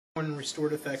and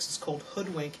restored effects is called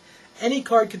hoodwink. Any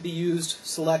card could be used,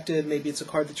 selected, maybe it's a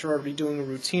card that you're already doing a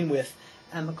routine with,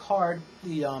 and the card,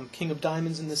 the King of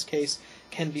Diamonds in this case,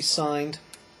 can be signed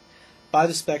by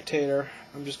the spectator.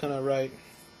 I'm just going to write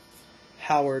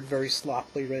Howard very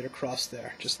sloppily right across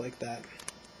there, just like that.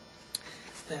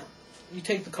 Now, you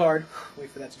take the card,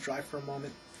 wait for that to dry for a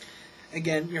moment.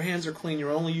 Again, your hands are clean,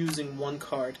 you're only using one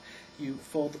card. You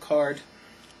fold the card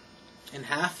in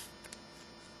half,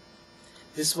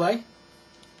 this way,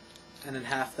 and then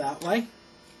half that way,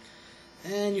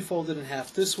 and you fold it in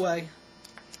half this way,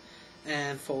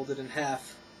 and fold it in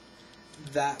half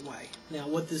that way. Now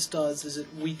what this does is it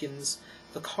weakens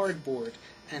the cardboard,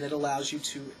 and it allows you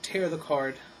to tear the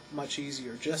card much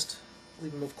easier. Just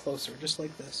leave it move closer, just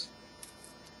like this.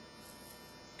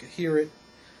 You can hear it,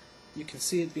 you can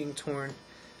see it being torn.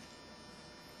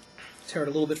 Tear it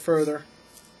a little bit further,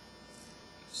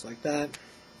 just like that.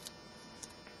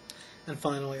 And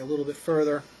finally a little bit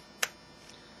further,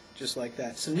 just like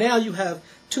that. So now you have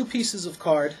two pieces of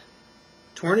card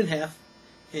torn in half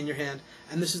in your hand,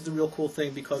 and this is the real cool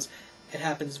thing because it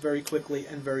happens very quickly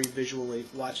and very visually.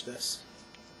 Watch this.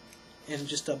 In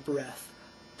just a breath.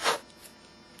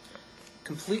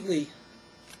 Completely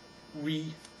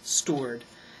restored.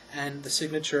 And the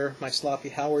signature, my sloppy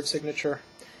Howard signature,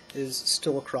 is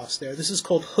still across there. This is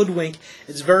called hoodwink.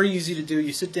 It's very easy to do.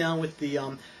 You sit down with the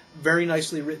very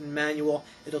nicely written manual.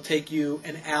 It'll take you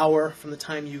an hour from the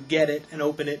time you get it and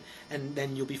open it, and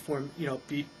then you'll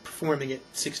be performing it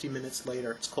 60 minutes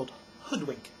later. It's called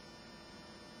hoodwink.